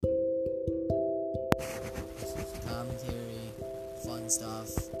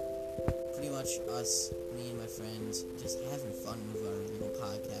stuff. Pretty much us, me and my friends, just having fun with our little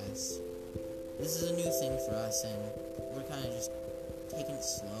podcast. This is a new thing for us, and we're kind of just taking it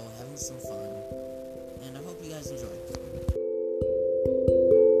slow, having some fun, and I hope you guys enjoy.